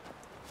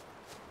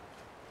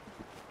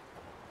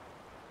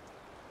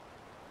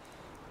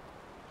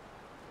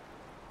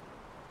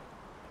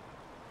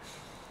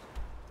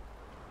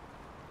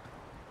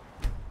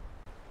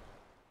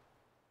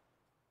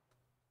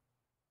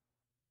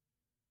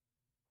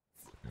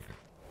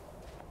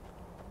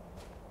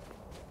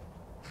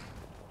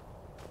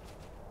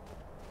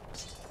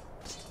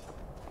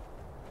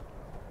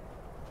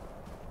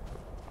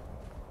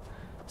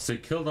 So we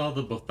killed all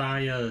the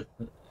Bothaya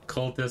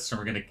cultists, and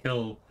we're gonna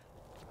kill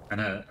an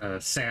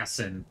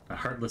assassin, a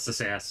heartless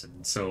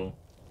assassin. So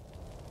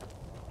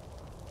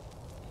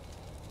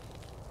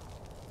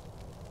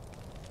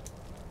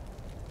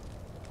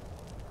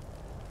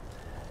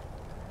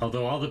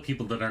Although all the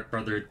people the Dark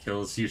Brotherhood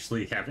kills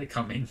usually have it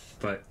coming,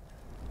 but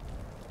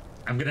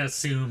I'm gonna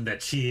assume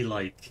that she,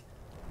 like,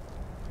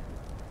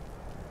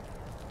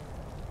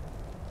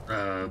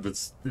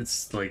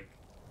 it's like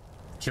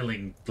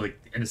killing, like,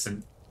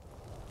 innocent,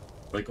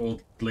 like,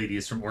 old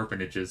ladies from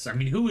orphanages. I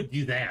mean, who would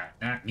do that?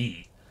 Not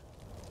me.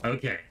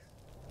 Okay.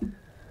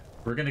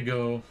 We're gonna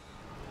go...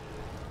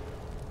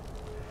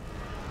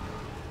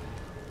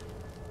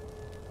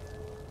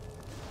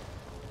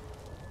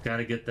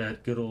 Gotta get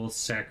that good old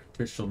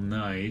sacrificial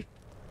knife.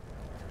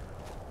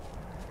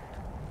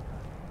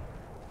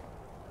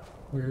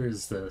 Where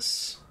is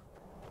this?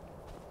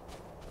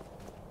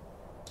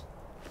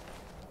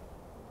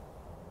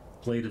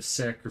 Blade of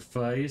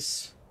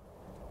Sacrifice.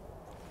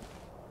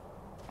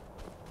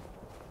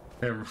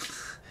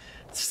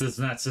 This is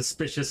not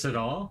suspicious at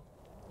all.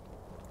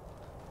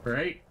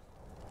 Right?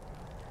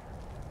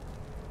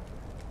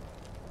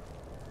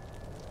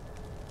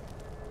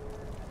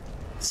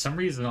 For some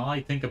reason, all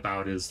I think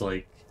about is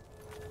like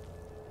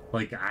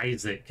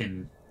Isaac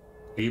and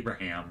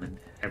Abraham and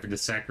having to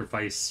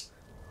sacrifice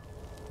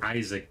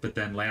Isaac, but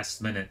then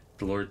last minute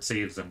the Lord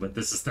saves him. But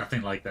this is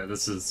nothing like that.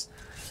 This is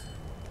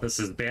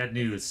bad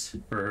news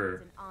for her.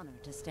 It's an honor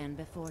to stand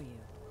before you.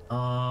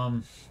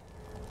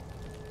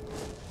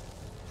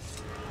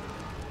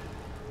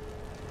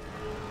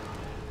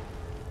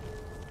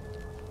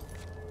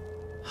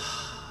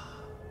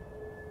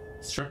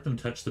 Instruct them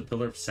touch the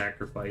pillar of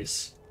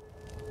sacrifice.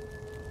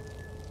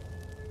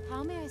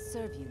 How may I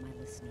serve you, my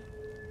listener?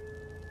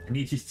 I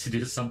need you to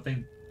do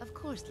something. Of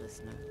course,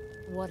 listener.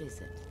 What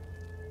is it?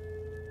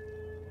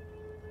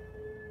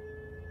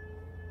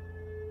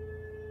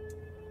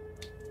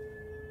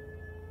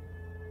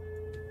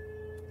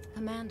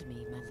 Command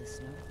me, my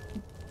listener.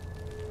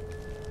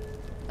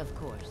 Of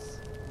course,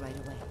 right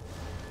away.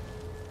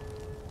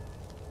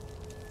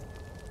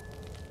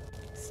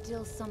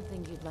 Still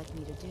something you'd like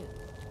me to do?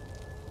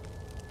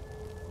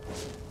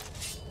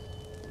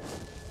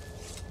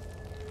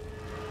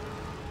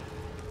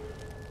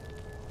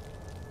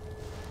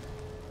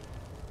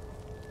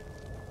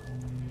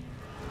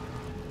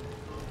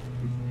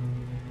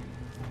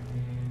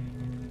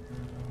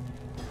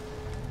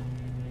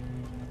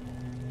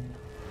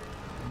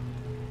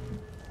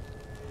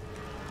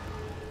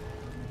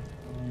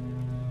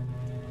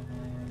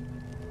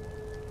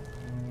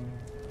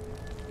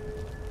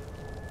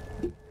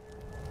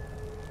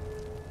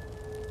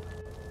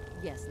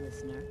 Yes,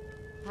 listener.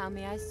 How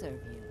may I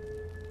serve you?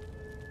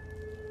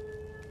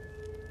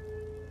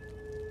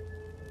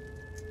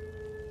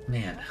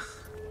 Man.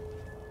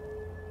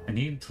 I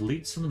need to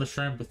lead some of the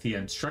shrine with the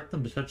instruct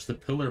them to touch the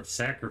pillar of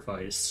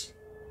sacrifice.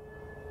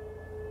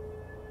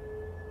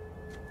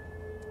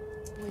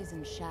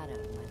 Poison shadow,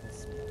 my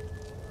listener.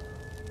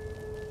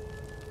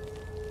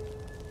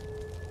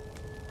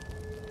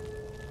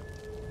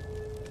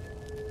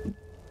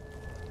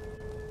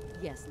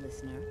 Yes,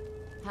 listener.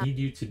 I need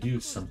you to do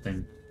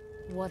something.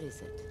 What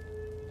is it?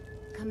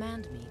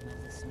 Command me, my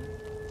listener.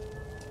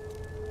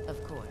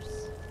 Of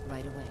course,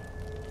 right away.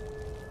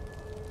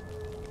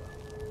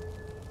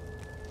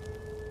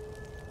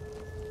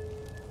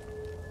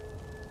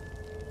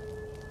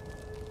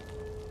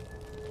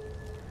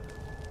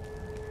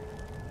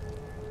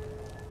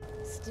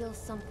 Still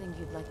something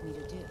you'd like me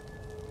to do?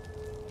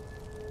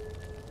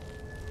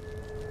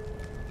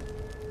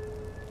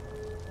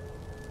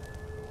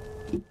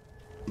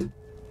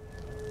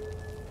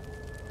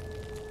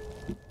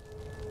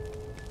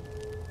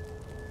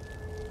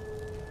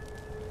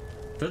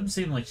 Doesn't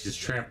seem like she's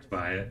trapped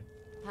by it.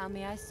 How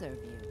may I serve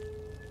you?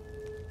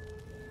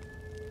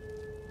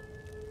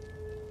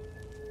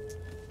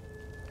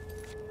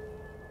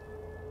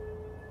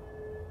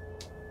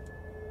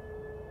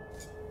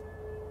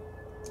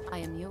 I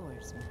am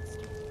yours,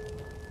 master.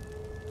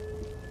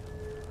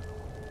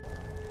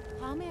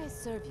 How may I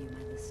serve you,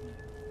 my listener?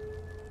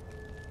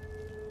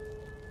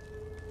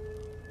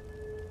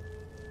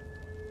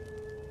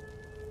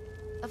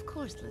 Of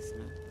course,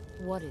 listener.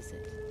 What is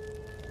it?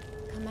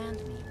 Command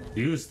me,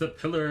 my... Use the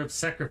pillar of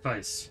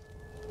sacrifice.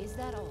 Is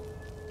that all?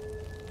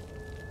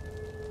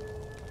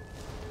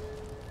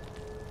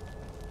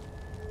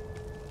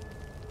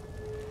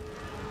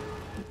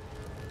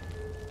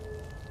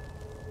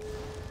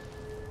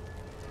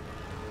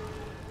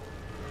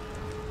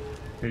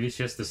 Maybe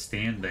she has to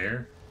stand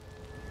there.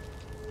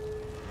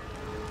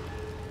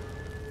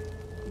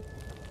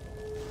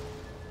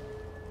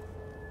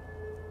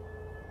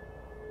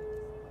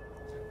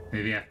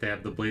 Maybe I have to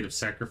have the blade of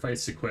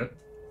sacrifice equipped.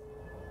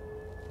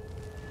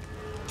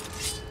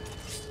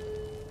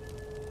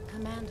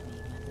 Command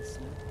me, my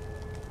listener.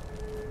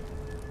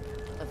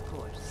 Of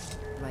course,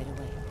 right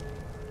away.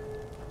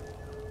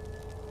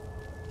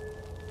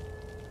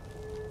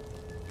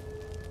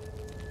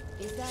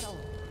 Is that all?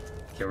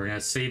 Okay, we're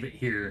gonna save it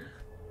here.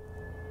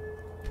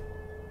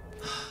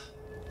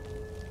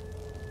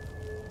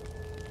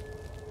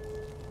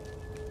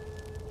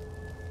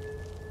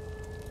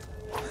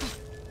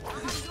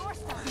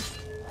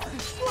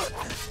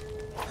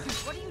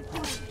 What are you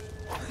doing?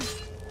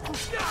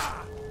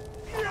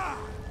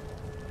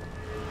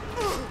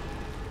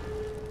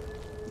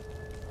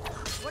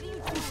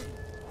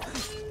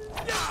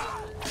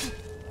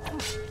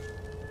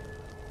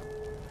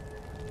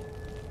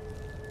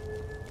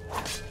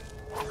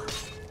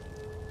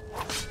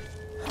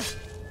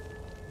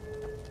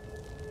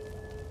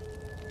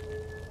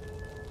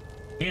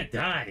 Can't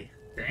die.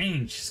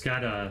 Dang, she's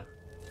got a...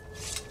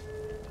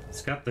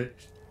 It's got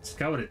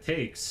what it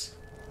takes.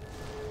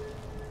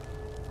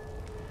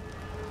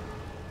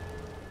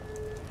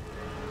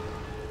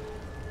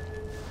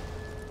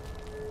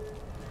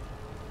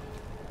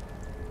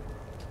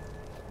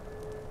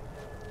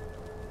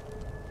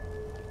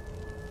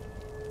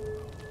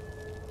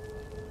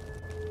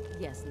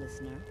 Yes,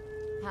 listener.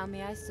 How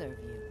may I serve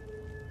you?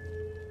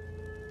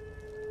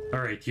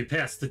 Alright, you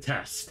passed the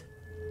test.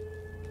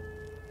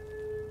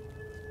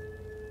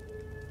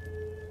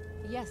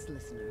 Yes,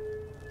 listener.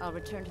 I'll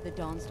return to the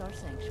Dawnstar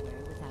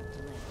Sanctuary without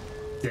delay.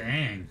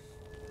 Dang.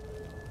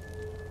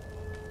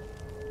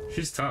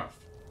 She's tough.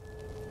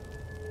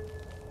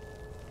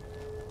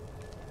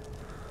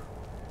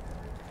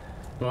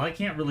 Well, I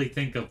can't really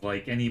think of,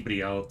 like, anybody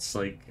else,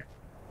 like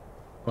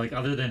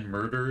other than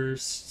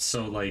murderers.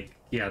 So, like,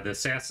 yeah, the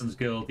Assassin's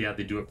Guild, yeah,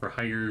 they do it for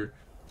hire.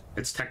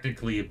 It's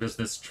technically a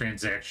business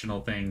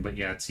transactional thing, but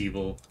yeah, it's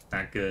evil.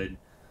 Not good.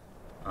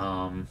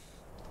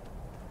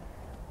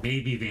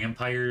 Maybe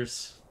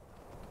vampires.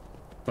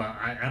 But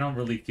I don't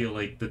really feel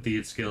like the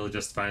Thieves Guild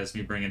justifies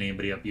me bringing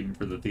anybody up even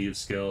for the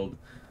Thieves Guild.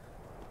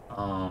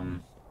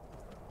 I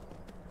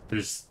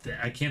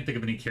can't think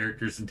of any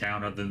characters in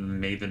town other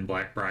than Maven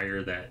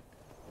Blackbriar that,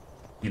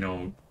 you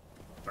know,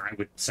 I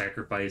would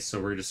sacrifice,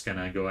 so we're just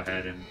gonna go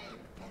ahead and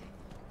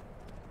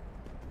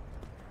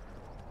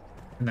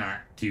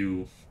not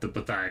do the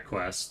Bethia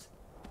quest.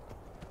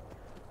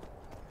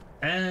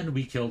 And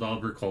we killed all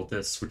of her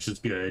cultists, which is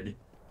good.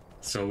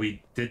 So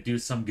we did do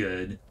some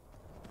good.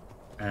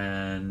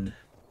 And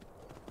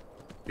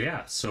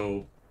yeah,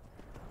 so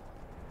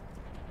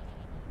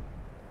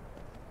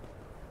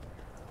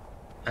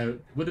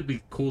would it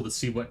be cool to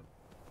see what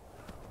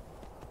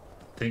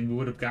thing we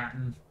would have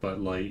gotten, but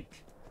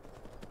like,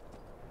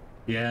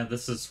 yeah,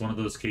 this is one of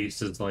those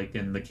cases, like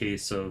in the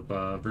case of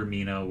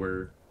Vermina,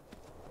 where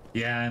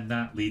yeah, I'm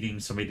not leading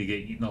somebody to get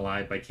eaten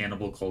alive by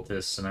cannibal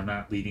cultists, and I'm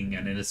not leading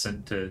an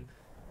innocent to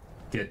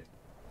get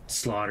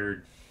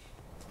slaughtered.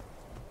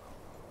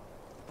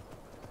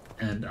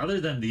 And other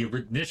than the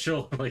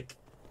initial, like,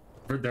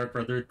 for Dark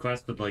Brotherhood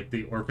quest with, like,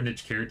 the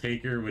orphanage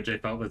caretaker, which I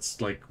felt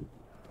was, like,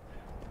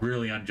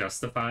 really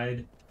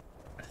unjustified.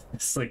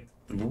 It's, like,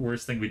 the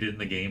worst thing we did in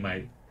the game.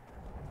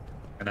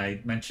 And I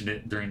mentioned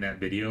it during that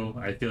video.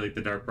 I feel like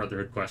the Dark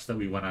Brotherhood quest that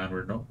we went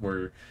on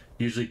were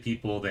usually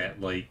people that,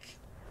 like,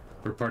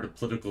 were part of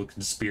political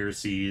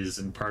conspiracies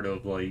and part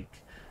of, like,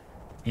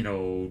 you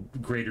know,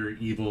 greater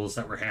evils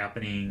that were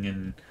happening,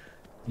 and,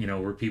 you know,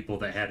 were people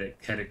that had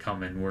it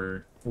coming,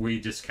 where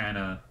we just kind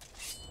of,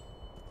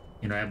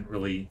 you know, haven't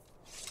really,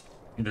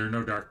 there are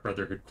no Dark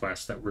Brotherhood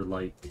quests that were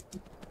like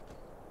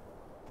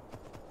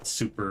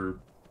super,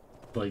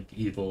 like,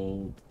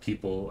 evil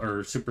people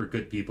or super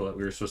good people that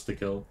we were supposed to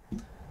kill.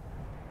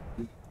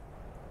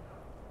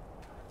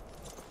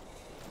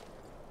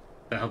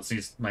 That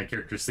helps my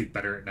character sleep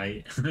better at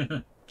night.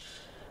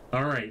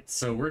 Alright,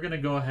 so we're gonna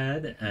go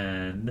ahead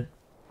and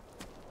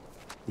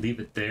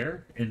leave it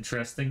there.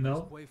 Interesting,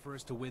 though. The way for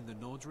us to win the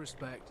Nord's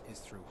respect is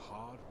through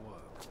hard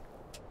work.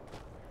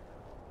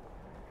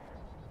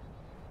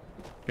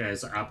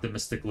 Guys,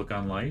 optimistic look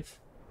on life.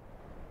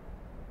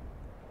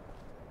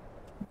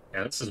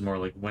 Yeah, this is more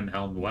like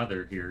Windhelm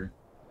weather here.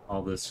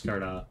 All this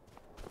kind of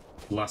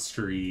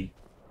blustery.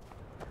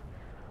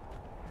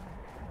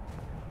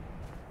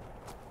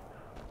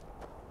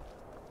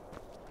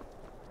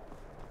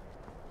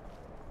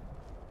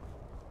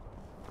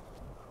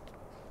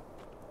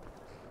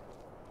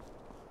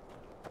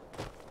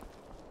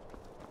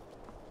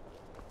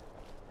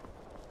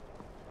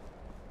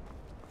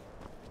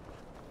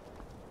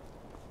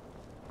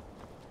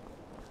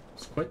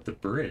 It's quite the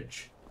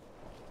bridge.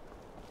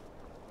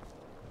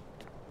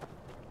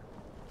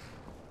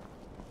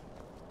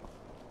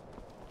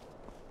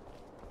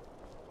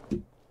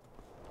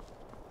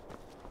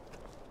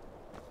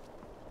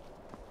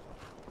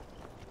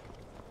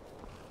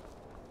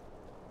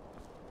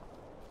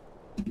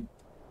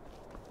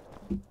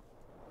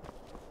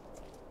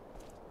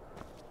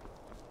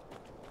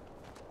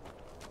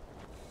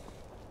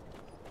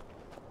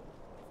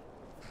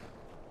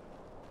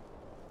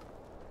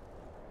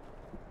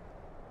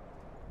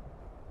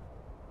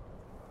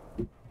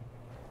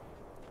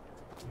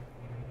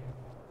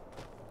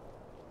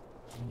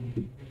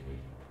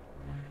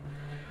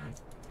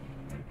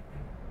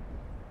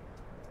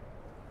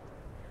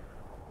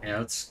 Yeah,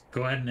 let's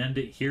go ahead and end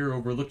it here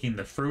overlooking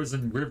the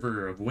frozen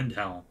river of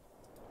Windhelm.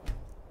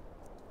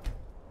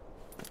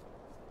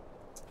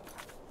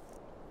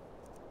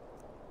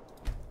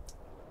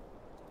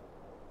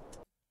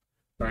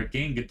 Alright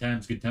gang, good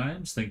times, good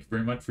times. Thank you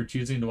very much for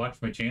choosing to watch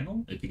my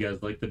channel. If you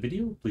guys liked the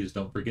video, please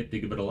don't forget to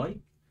give it a like.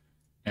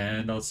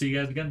 And I'll see you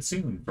guys again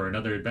soon for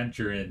another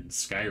adventure in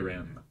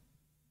Skyrim.